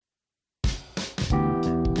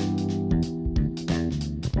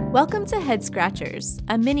Welcome to Head Scratchers,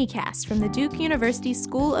 a mini-cast from the Duke University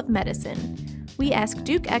School of Medicine. We ask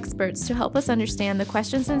Duke experts to help us understand the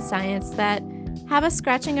questions in science that have us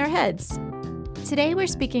scratching our heads. Today we're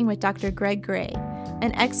speaking with Dr. Greg Gray,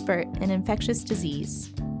 an expert in infectious disease.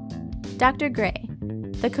 Dr. Gray,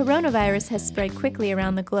 the coronavirus has spread quickly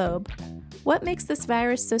around the globe. What makes this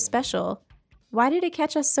virus so special? Why did it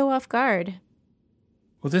catch us so off guard?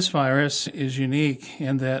 Well, this virus is unique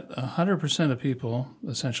in that 100% of people,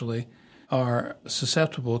 essentially, are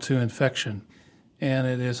susceptible to infection. And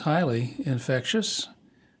it is highly infectious,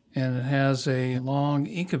 and it has a long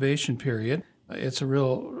incubation period. It's a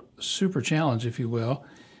real super challenge, if you will.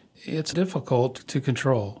 It's difficult to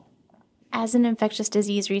control. As an infectious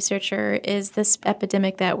disease researcher, is this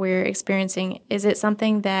epidemic that we're experiencing, is it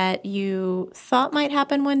something that you thought might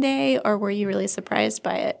happen one day, or were you really surprised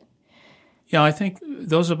by it? Yeah, I think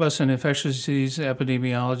those of us in infectious disease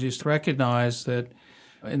epidemiologists recognize that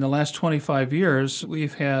in the last 25 years,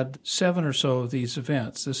 we've had 7 or so of these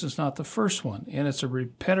events. This is not the first one, and it's a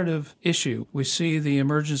repetitive issue. We see the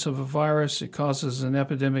emergence of a virus. It causes an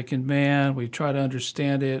epidemic in man. We try to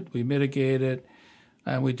understand it. We mitigate it,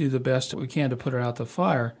 and we do the best that we can to put it out the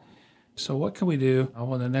fire. So what can we do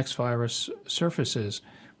when the next virus surfaces?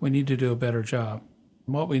 We need to do a better job.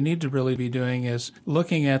 What we need to really be doing is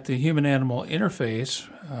looking at the human-animal interface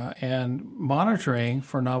and monitoring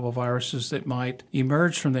for novel viruses that might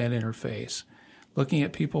emerge from that interface, looking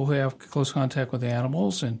at people who have close contact with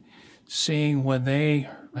animals and seeing when they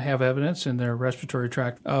have evidence in their respiratory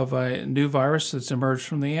tract of a new virus that's emerged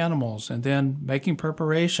from the animals, and then making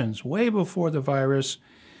preparations way before the virus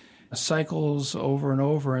cycles over and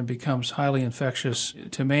over and becomes highly infectious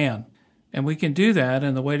to man. And we can do that,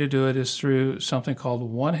 and the way to do it is through something called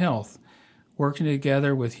One Health, working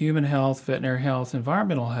together with human health, veterinary health,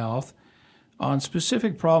 environmental health on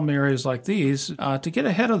specific problem areas like these to get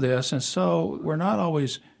ahead of this, and so we're not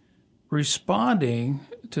always responding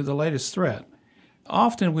to the latest threat.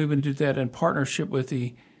 Often we would do that in partnership with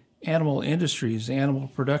the animal industries, the animal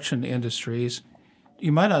production industries.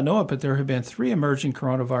 You might not know it, but there have been 3 emerging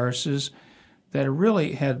coronaviruses that have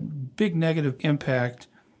really had big negative impact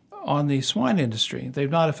on the swine industry. They've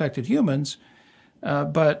not affected humans,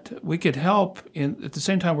 but we could help, at the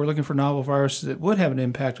same time we're looking for novel viruses that would have an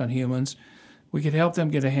impact on humans, we could help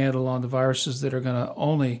them get a handle on the viruses that are going to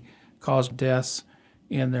only cause deaths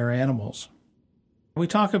in their animals. We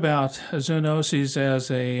talk about zoonoses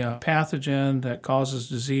as a pathogen that causes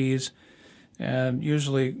disease, and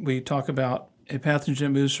usually we talk about a pathogen that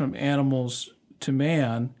moves from animals to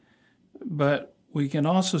man, but we can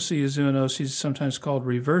also see a zoonoses, sometimes called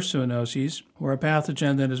reverse zoonoses, where a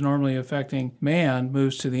pathogen that is normally affecting man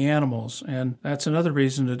moves to the animals. And that's another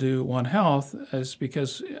reason to do One Health, is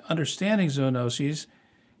because understanding zoonoses,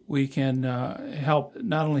 we can help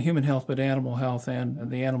not only human health, but animal health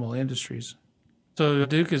and the animal industries. So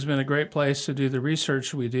Duke has been a great place to do the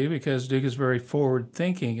research we do because Duke is very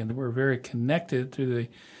forward-thinking, and we're very connected to the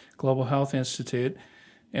Global Health Institute.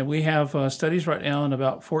 And we have studies right now in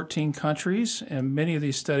about 14 countries, and many of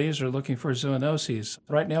these studies are looking for zoonoses.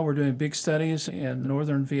 Right now we're doing big studies in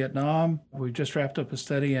northern Vietnam. We've just wrapped up a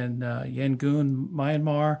study in Yangon,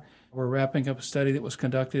 Myanmar. We're wrapping up a study that was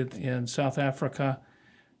conducted in South Africa.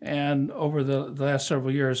 And over the last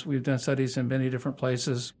several years, we've done studies in many different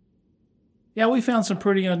places. Yeah, we found some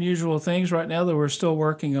pretty unusual things right now that we're still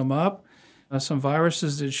working them up. Some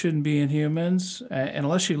viruses that shouldn't be in humans, and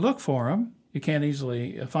unless you look for them, you can't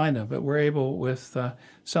easily find them, but we're able with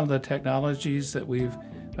some of the technologies that we've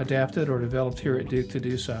adapted or developed here at Duke to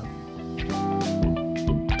do so.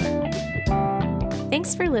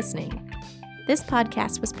 Thanks for listening. This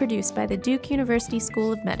podcast was produced by the Duke University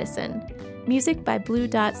School of Medicine. Music by Blue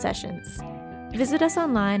Dot Sessions. Visit us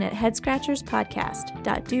online at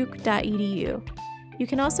headscratcherspodcast.duke.edu. You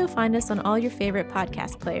can also find us on all your favorite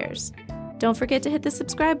podcast players. Don't forget to hit the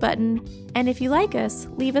subscribe button, and if you like us,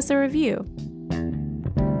 leave us a review.